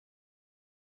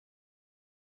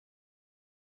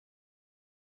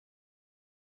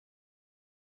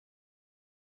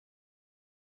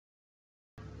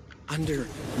under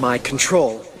my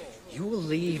control, you will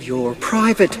leave your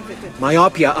private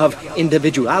myopia of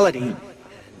individuality and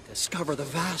discover the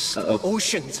vast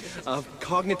oceans of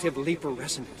cognitive leaper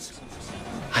resonance.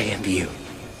 I envy you.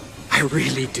 I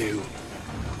really do.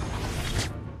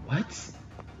 What?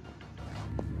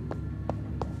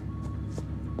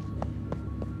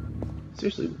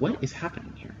 Seriously, what is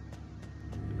happening here?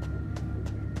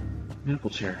 Medical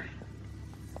chair.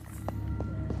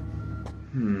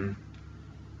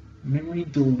 Memory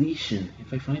deletion.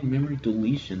 If I find memory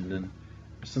deletion, then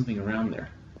there's something around there.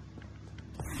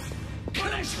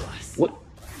 What?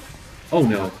 Oh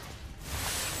no.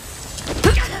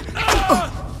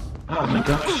 Oh my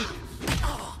gosh.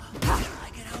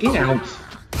 Get out.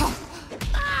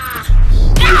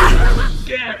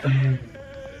 Get.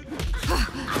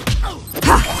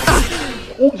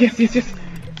 Oh yes, yes, yes.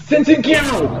 Sensing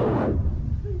Gamo.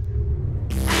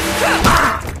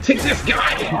 Take this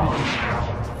guy.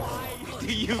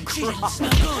 You cry.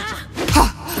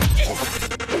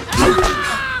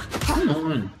 Come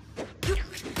on.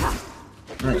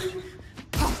 Alright.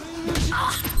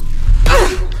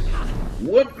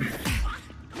 What?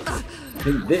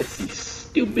 Take this, you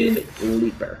stupid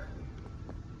leaper.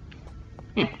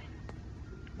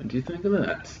 What do you think of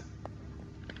that?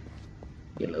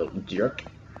 You little jerk.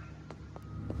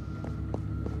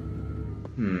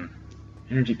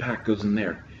 Energy pack goes in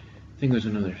there. I think there's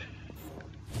another.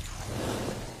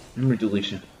 Memory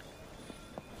deletion.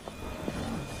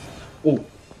 Oh,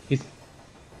 he's...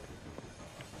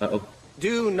 Uh-oh.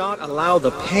 Do not allow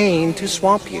the pain to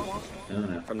swamp you. Oh,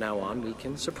 no. From now on, we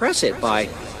can suppress it by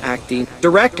acting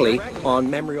directly on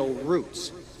memorial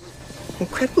roots.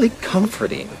 Incredibly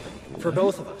comforting for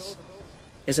both of us,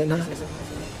 is it not?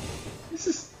 This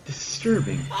is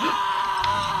disturbing.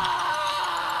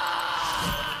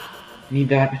 Need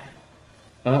that.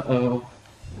 Uh-oh.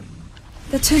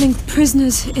 They're turning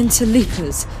prisoners into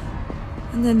leapers,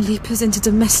 and then leapers into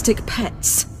domestic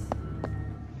pets.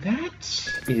 That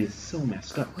is so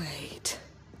messed up. Wait.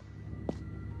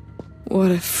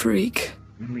 What a freak.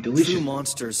 Memory deletion. True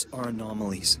monsters are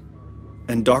anomalies,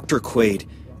 and Dr. Quaid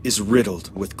is riddled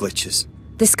with glitches.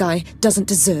 This guy doesn't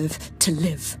deserve to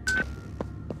live.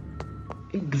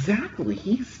 Exactly.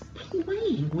 He's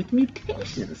playing with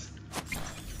mutations.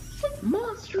 What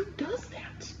monster does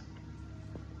that?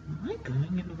 Am I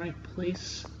going in the right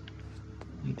place?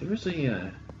 Wait, there was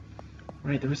a,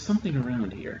 right, there was something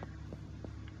around here.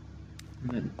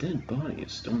 And that dead body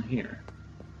is still here.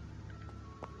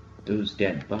 Those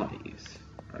dead bodies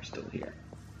are still here.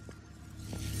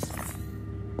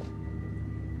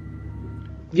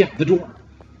 Yeah, the door!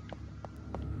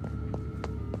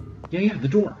 Yeah, the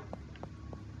door!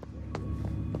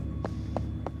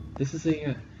 This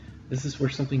is where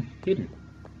something hidden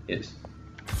is.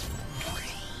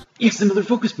 Yes, another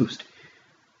focus boost!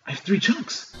 I have 3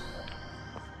 chunks!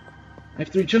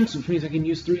 Which means I can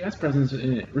use 3 S presents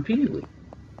repeatedly.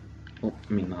 Well,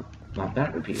 I mean, not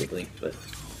that repeatedly, but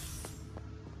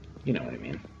you know what I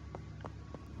mean.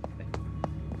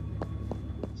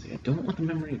 See, I don't want the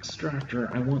memory extractor.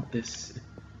 I want this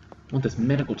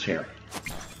medical chair.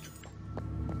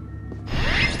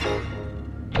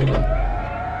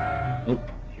 Oh,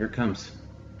 here it comes.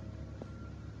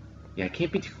 Yeah, I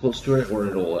can't be too close to it, or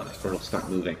it'll stop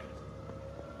moving.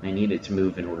 I need it to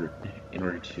move in order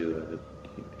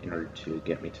to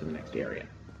get me to the next area.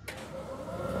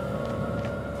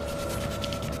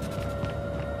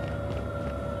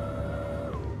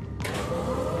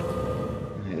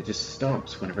 And it just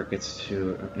stops whenever it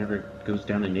goes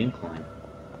down an incline.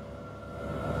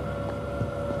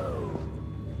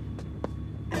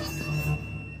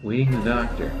 Waiting the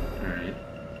doctor. Alright.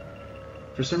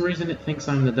 For some reason it thinks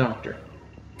I'm the doctor.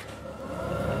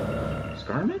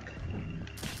 Skarmic?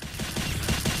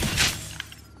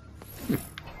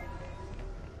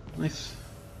 Nice.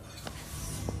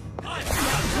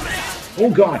 Oh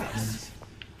god!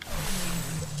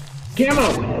 Camo!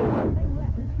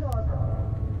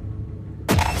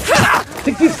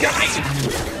 Take this guy!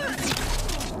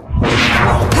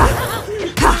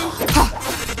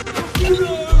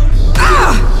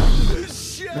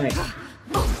 Nice.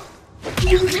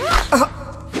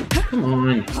 Come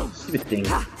on, stupid thing.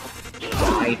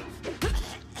 Die.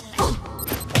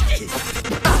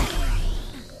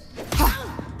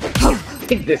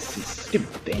 Take this, you stupid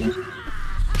thing.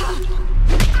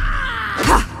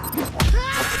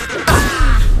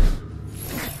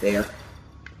 There.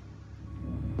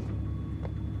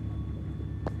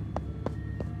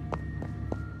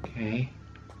 Okay.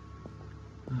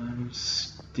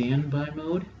 Standby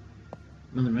mode?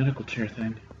 Another medical chair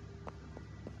thing.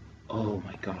 Oh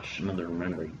my gosh, another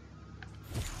memory.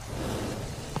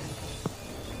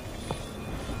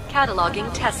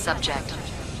 Cataloging test subject.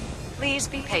 Please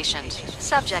be patient.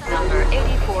 Subject number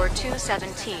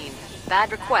 84217.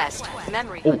 Bad request.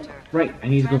 Memory Oh, hunter. right. I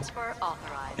need to go. Transfer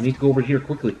authorized. I need to go over here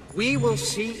quickly. We will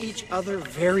see each other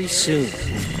very soon.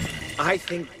 I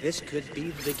think this could be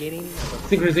the beginning of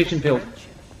a Synchronization failed.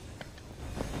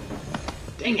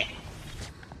 Dang it.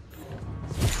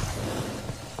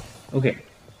 Okay.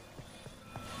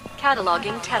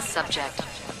 Cataloging test subject.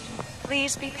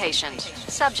 Please be patient.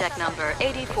 Subject number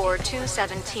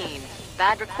 84217.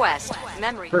 Bad request.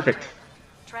 Memory Perfect. hunter.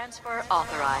 Transfer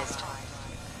authorized.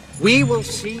 We will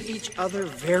see each other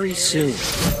very soon.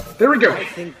 There we go. I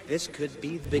think this could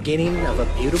be the beginning of a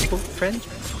beautiful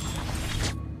friendship.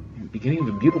 Beginning of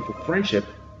a beautiful friendship.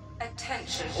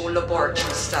 Attention all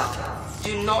laboratory staff.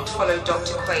 Do not follow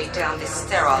Dr. Quaid down this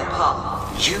sterile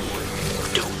path. You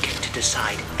don't get to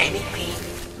decide anything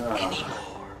anymore.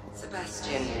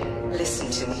 Sebastian, listen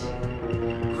to me.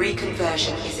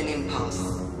 Reconversion is an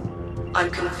impasse. I'm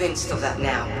convinced of that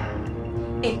now.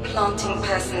 Implanting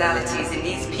personalities in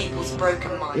these people's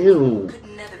broken minds Ew.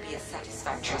 could never be a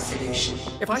satisfactory solution.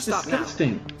 If I stop now,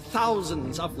 Disgusting.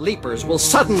 thousands of leapers will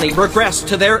suddenly regress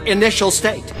to their initial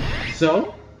state.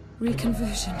 So?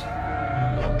 Reconversion.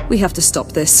 We have to stop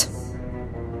this.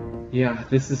 Yeah,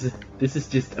 this is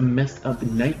just a messed up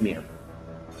nightmare.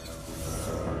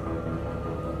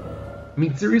 I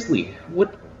mean, seriously,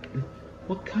 what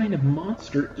kind of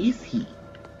monster is he?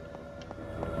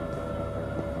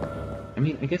 I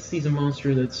mean, I guess he's a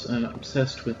monster that's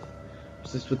obsessed with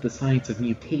the science of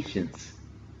mutations.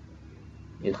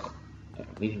 Ugh,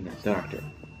 leading that doctor.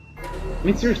 I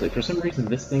mean, seriously, for some reason,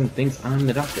 this thing thinks I'm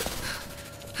the doctor.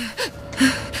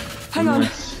 Hang on.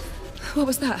 What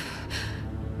was that?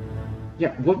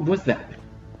 Yeah, what was that?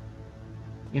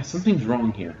 Yeah, something's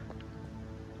wrong here.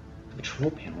 The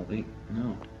control panel, wait,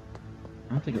 no.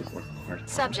 I don't think it was working.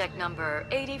 Subject number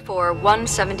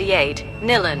 84178.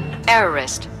 Nilin.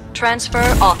 Errorist. Transfer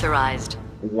authorized.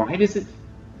 Why is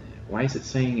it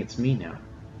saying it's me now?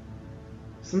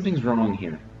 Something's wrong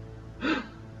here.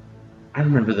 I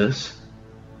remember this.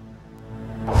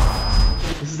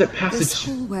 This is that passage. This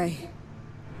hallway.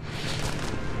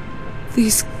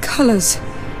 These colors.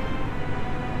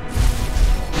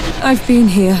 I've been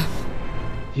here.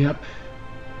 Yep.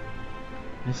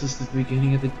 This is the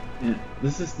beginning of the.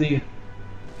 This is the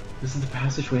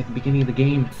passageway at the beginning of the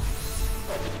game.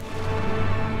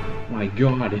 My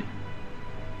God.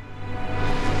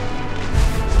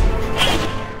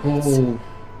 Oh.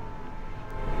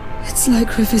 It's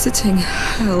like revisiting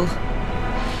hell.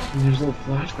 And there's little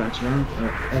flashbacks around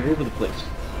all over the place.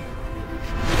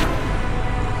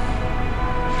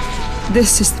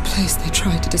 This is the place they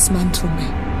tried to dismantle me.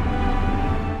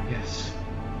 Yes.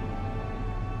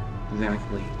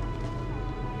 Exactly.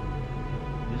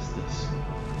 What is this?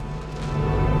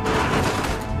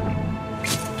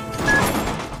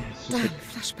 Yeah, it's just Damn, like,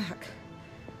 flashback.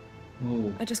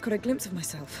 whoa. I just got a glimpse of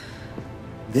myself.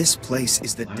 This place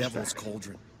is the Flashback. Devil's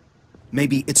Cauldron.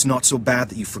 Maybe it's not so bad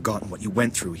that you've forgotten what you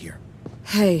went through here.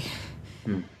 Hey.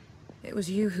 It was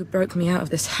you who broke me out of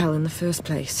this hell in the first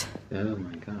place. Oh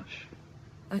my gosh.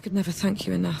 I could never thank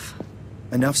you enough.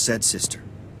 Enough said, sister.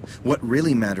 What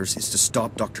really matters is to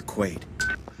stop Dr. Quaid.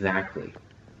 Exactly.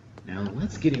 Now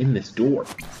let's get in this door.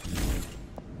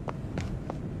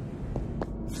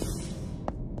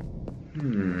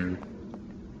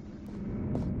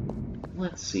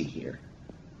 Let's see here.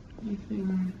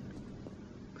 Anything?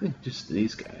 I think just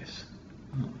these guys.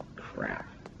 Oh, crap.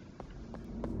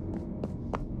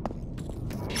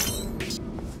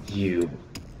 You.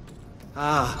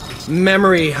 Ah,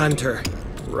 Memory Hunter.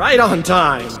 Right on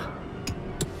time.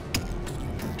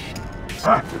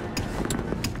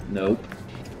 Nope.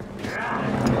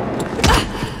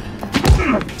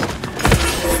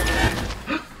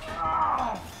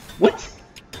 What?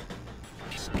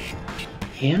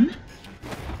 Him?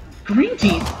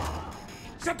 Greenteeth?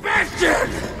 Sebastian!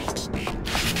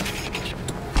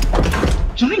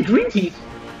 Giant Greenteeth?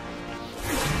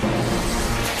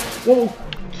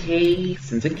 Okay,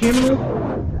 sensing camera?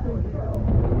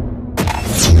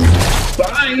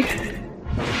 Bye!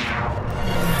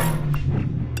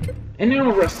 And now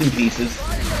we'll rest in pieces.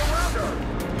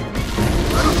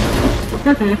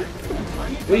 What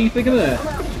do you think of that?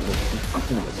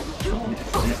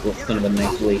 Little son of a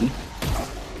nice lady.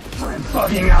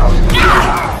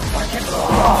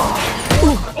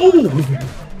 Oh!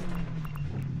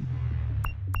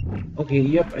 Okay,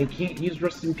 yep, I can't use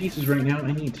rust in pieces right now.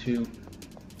 I need to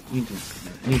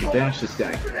bash this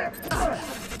guy.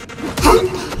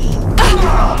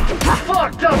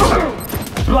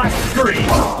 Black screen.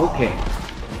 Okay.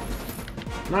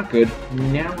 Not good.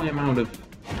 Now I'm out of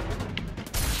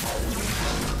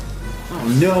Oh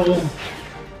no!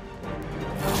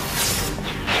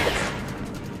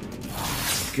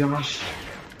 Gosh,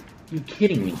 are you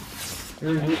kidding me?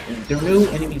 There are no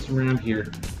enemies around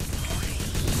here.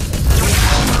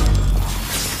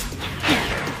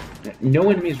 No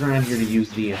enemies around here to use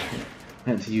the a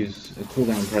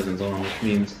cooldown presence on, which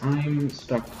means I'm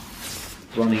stuck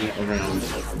running around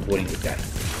avoiding this guy.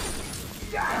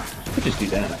 Could just do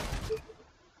that.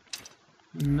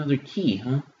 Another key,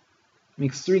 huh?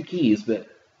 Makes 3 keys, but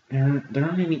there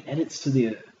aren't any edits to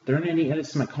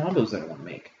my combos that I want to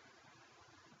make.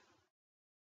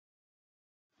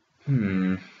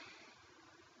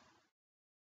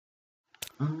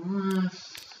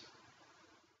 Unless...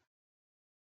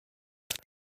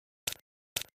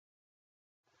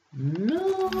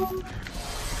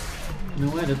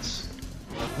 No edits.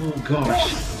 Oh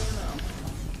gosh.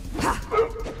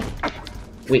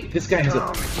 Wait, this guy has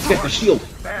a shield.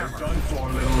 Done for,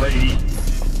 little lady.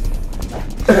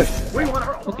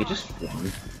 Okay, just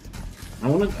one. I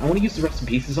wanna use the rest in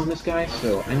pieces on this guy,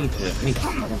 so I want some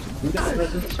cooldown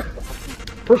presence.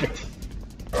 Perfect.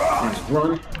 Now just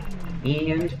run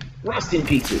and rust in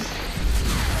pieces.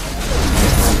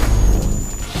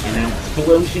 And now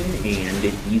explosion, and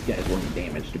these guys weren't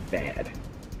damaged bad.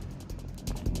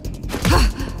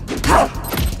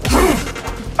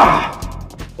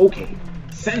 Okay,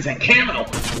 Sensei Camo!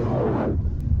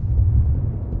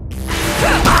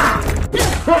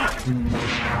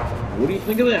 What do you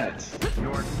think of that?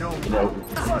 You're no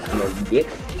Dick?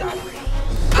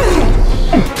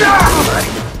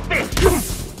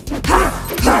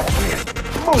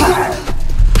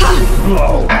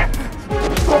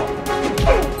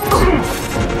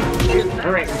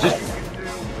 Alright, just...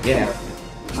 yeah.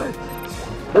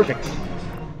 Perfect.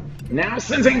 Now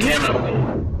Sensei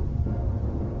Camo!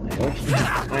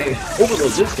 I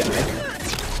overload this guy.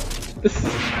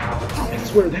 I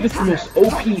swear, that is the most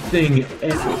OP thing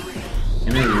ever.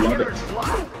 And I love it.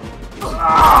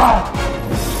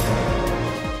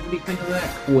 What do you think of that,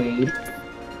 Quaid?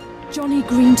 Johnny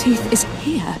Greenteeth is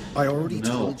here. I already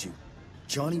told you.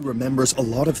 Johnny remembers a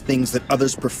lot of things that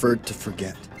others preferred to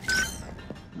forget.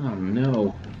 Oh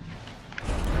no.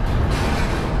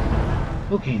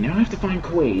 Okay, now I have to find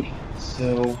Quaid.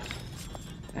 So,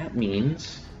 that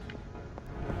means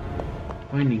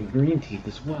finding Greenteeth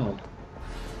as well.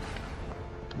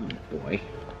 Oh boy.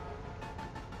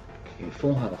 Okay,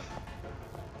 full health.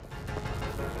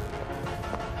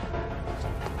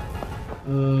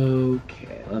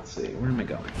 Okay, let's see. Where am I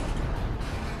going?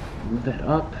 Move that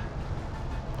up.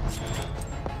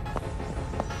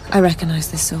 I recognize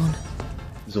this zone.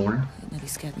 Zorn? It nearly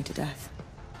scared me to death.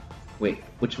 Wait,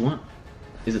 which one?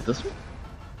 Is it this one?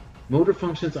 Motor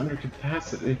functions under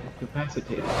capacitated.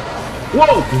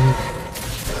 Whoa!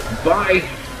 Bye!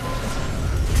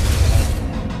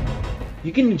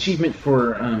 You get an achievement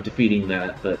for defeating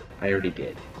that, but I already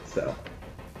did, so...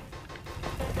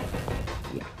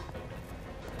 yeah.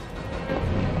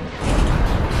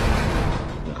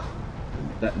 Ugh.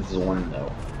 That Zorn,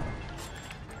 though.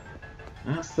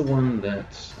 That's the one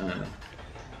that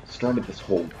started this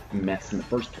whole mess in the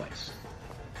first place.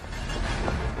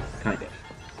 Kind of.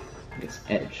 I guess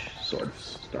Edge sort of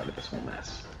started this whole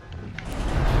mess.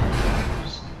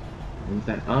 Just move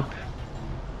that up.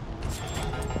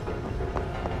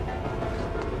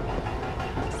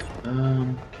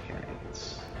 Okay,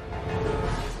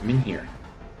 I'm in here.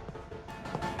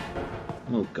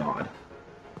 Oh god.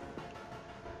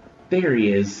 There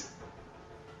he is.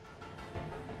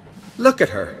 Look at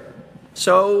her.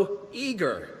 So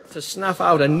eager to snuff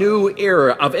out a new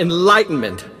era of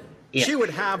enlightenment. Yeah. She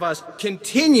would have us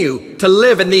continue to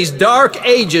live in these dark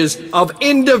ages of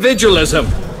individualism.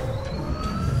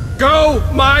 Go,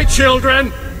 my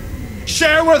children!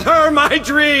 Share with her my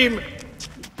dream!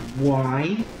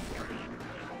 Why?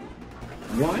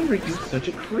 Why are you such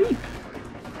a creep?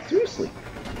 Seriously.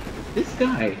 This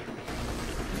guy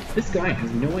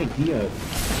has no idea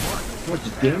how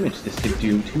much damage this could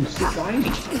do to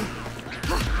society.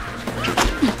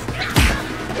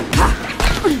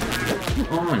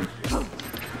 Come on.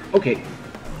 Okay.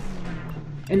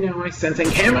 And now I Sensei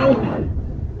Camo!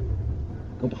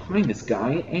 Go behind this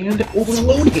guy and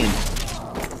overload him!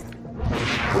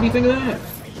 What do you think of that?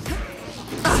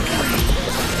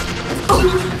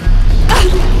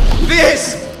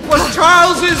 This was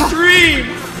Charles's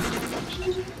dream!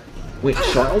 Wait,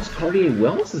 Charles Cartier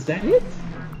Wells? Is that it?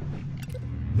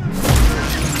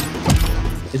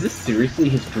 Is this seriously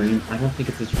his dream? I don't think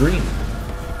it's his dream.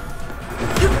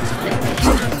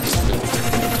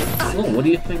 Oh, what do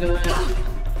you think of that?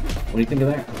 What do you think of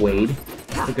that, Quaid?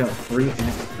 Took out three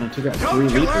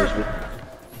liters with...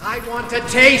 I want to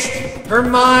taste her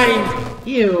mind!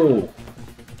 Ew!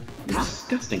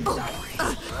 Disgusting.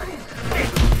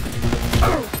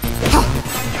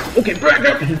 Okay, back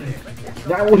up!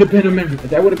 That would have been a memory.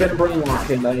 That would have been a brain lock,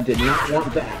 and I did not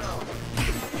want that.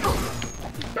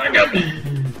 Back up!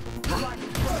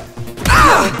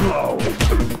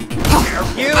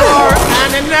 You are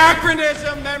an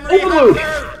anachronism, memory Overload!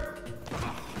 hunter!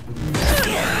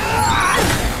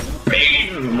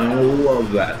 Bam! I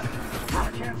love that.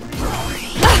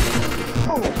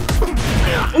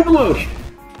 Overload!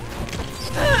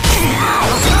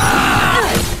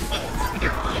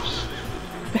 Gosh,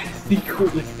 that's the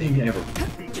coolest thing ever.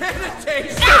 Get a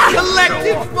taste of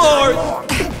collective force!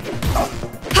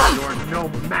 You're no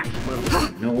match, little.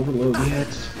 No overload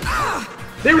yet.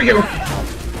 There we go!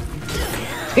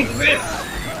 Take this!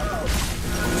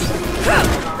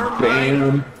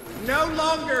 Bam! No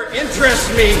longer interests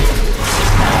me! I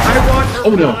want her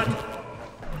Oh no! blood.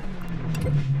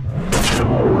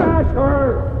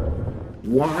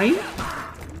 Why?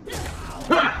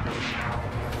 Ha!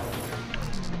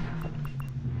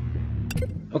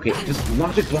 Okay, just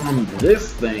logic bomb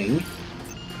this thing.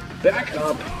 Back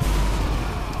up.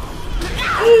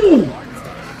 Oh!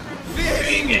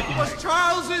 Dang it! Was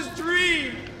Charles's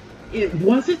dream! It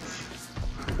was it?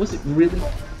 Was it really?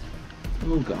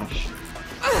 Oh gosh.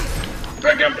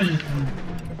 Back up!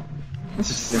 Let's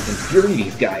just send some fury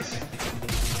these guys.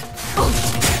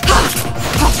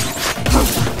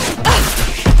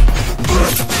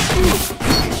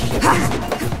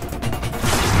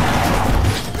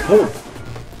 Oh!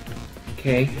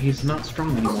 Okay, he's not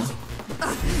strong anymore.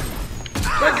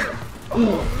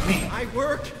 Oh, man. My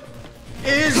work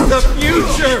is the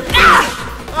future!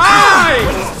 I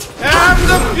am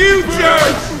the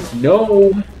future!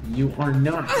 No, you are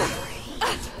not.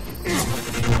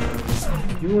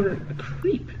 You are a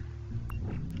creep.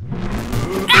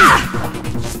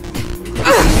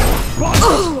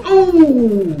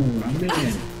 Oh,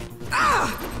 man.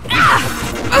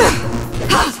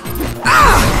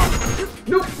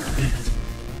 Nope.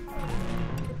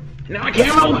 Now I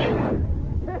camo.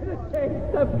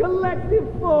 Of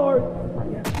collective force!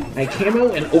 I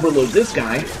camo and overload this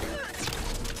guy.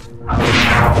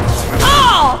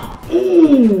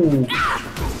 Ooh.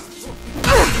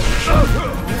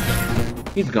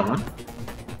 He's gone.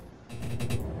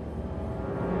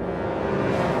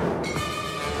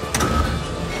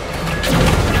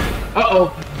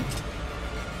 Uh-oh.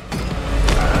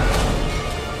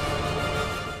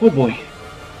 Oh boy.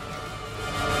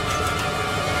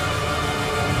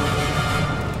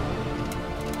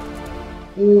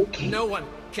 Okay. No one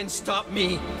can stop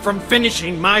me from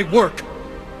finishing my work.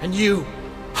 And you,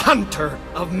 hunter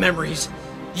of memories,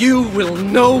 you will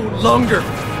no longer...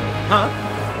 Huh?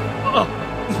 Oh.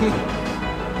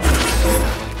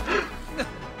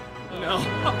 No.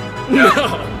 No.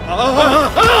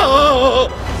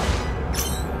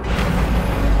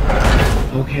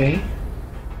 Okay.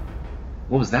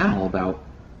 What was that all about?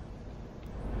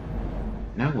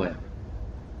 Now what?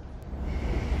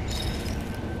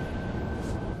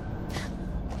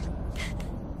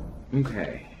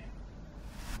 Okay.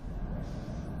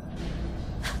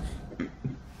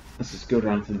 Let's just go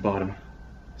down to the bottom.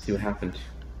 See what happened.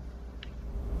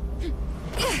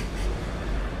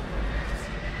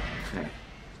 Okay.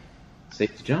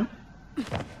 Safe to jump?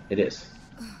 It is.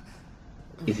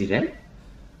 Is he dead?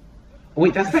 Oh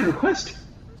wait, that's that request!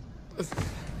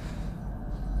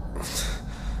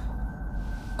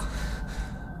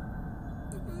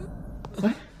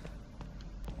 What?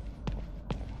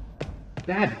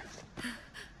 Dad!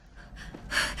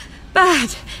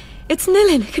 Bad! It's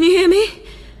Nilin, can you hear me?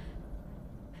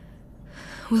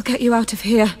 We'll get you out of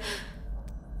here.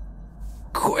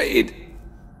 Quaid.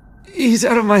 He's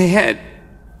out of my head.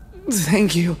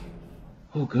 Thank you.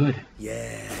 Oh, good.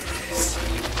 Yes.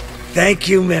 Thank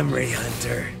you, Memory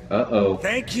Hunter. Uh-oh.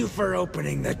 Thank you for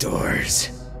opening the doors.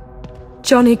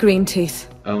 Johnny Greenteeth,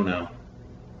 Oh no.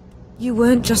 you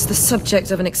weren't just the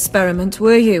subject of an experiment,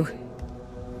 were you?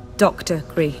 Dr.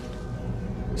 Green.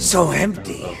 So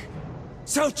empty.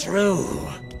 So true.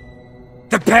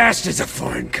 The past is a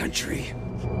foreign country.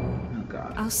 Oh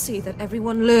god. I'll see that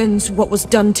everyone learns what was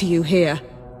done to you here.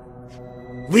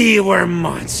 We were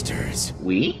monsters,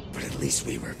 We? but at least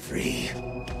we were free.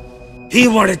 He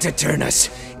wanted to turn us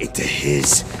into his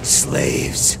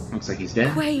slaves. Looks like he's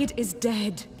dead. Quaid is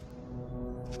dead.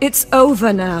 It's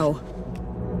over now.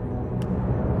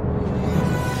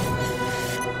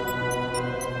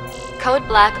 Code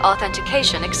Black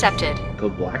authentication accepted.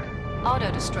 Code black.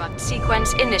 Auto-destruct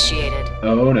sequence initiated.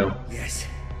 Oh no. Yes.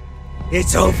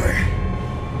 It's over.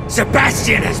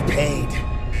 Sebastian has paid.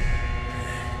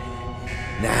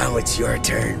 Now it's your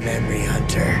turn, Memory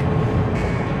Hunter.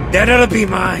 Then it'll be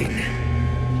mine.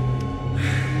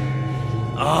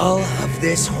 All of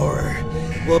this horror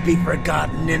will be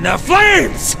forgotten in the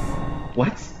flames!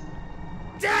 What?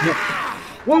 No.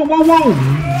 Whoa, whoa, whoa!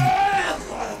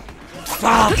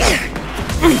 Stop!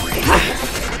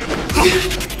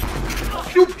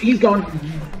 Nope, he's gone.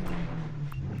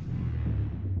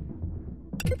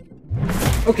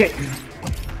 Okay.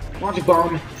 Logic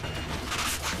bomb.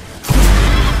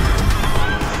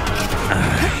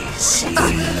 I see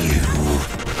you.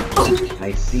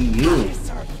 I see you.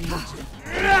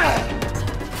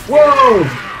 Whoa!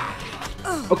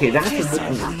 Okay, that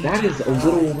is a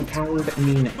little overpowered. I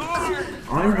mean,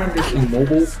 I'm rendered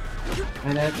immobile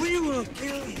by that.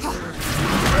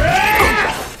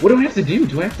 What do I have to do?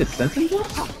 Do I have to sense him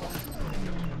plus?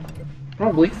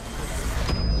 Probably.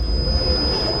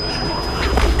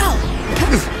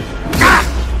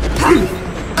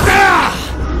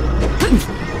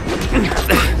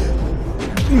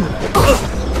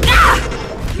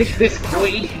 Fix this,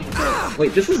 Quaid!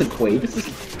 Wait, this isn't Quaid, this is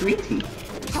Greenteeth.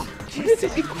 Why did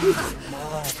this get Quaid?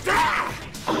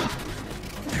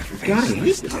 God, I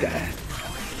hate this guy.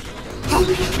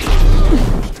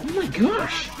 Oh my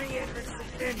gosh!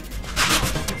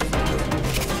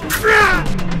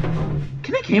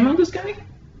 Can I camo this guy?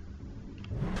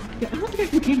 Yeah, I don't think I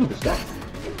can camo this guy.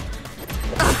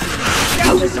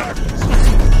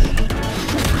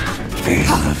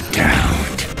 Veil of Doubt.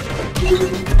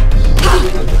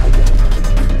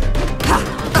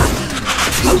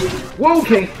 Whoa,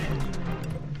 okay.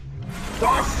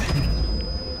 Boss.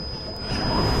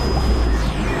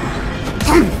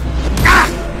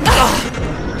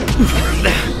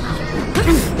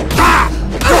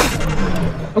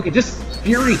 Okay, just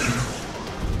Fury.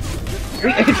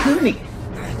 Fury, I can turn me.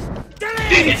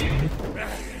 Dang it!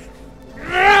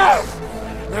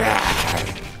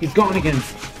 He's gone again.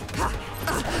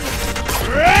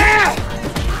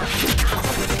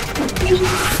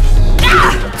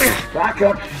 Back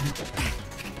up.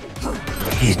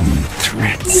 Hidden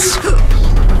threats.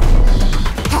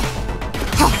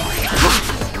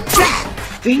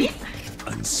 Dang it!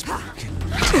 Unspoken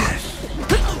death.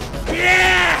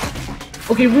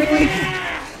 Okay, really?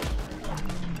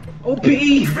 OP!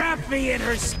 Wrap me in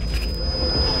her.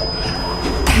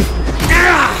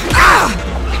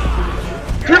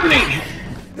 Terminate!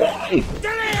 Why?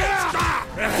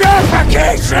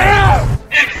 Purification!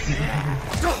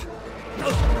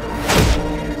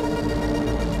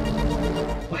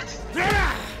 What?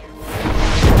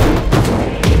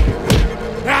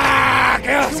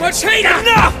 Too much hate!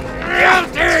 Enough!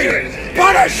 Guilty!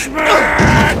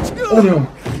 Punishment! Oh no.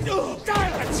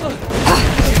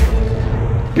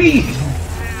 B!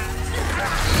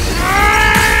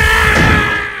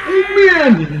 Oh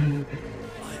man!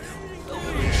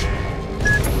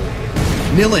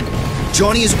 Nilin,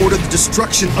 Johnny has ordered the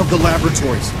destruction of the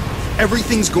laboratories.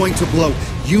 Everything's going to blow.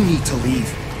 You need to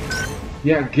leave.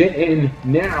 Yeah, get in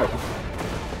now.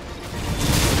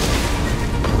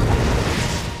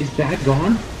 Is Bad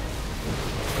gone?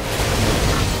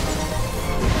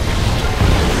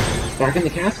 Back in the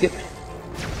casket.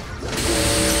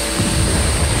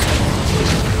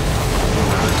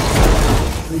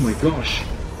 Oh my gosh.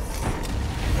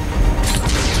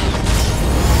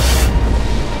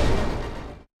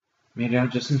 Made it out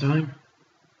just in time.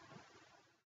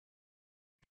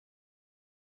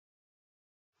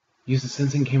 Use the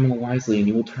sensing camera wisely and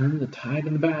you will turn the tide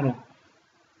in the battle.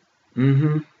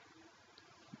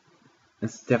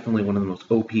 That's definitely one of the most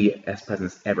OP S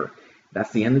presents ever.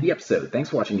 That's the end of the episode. Thanks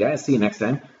for watching, guys. See you next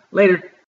time. Later.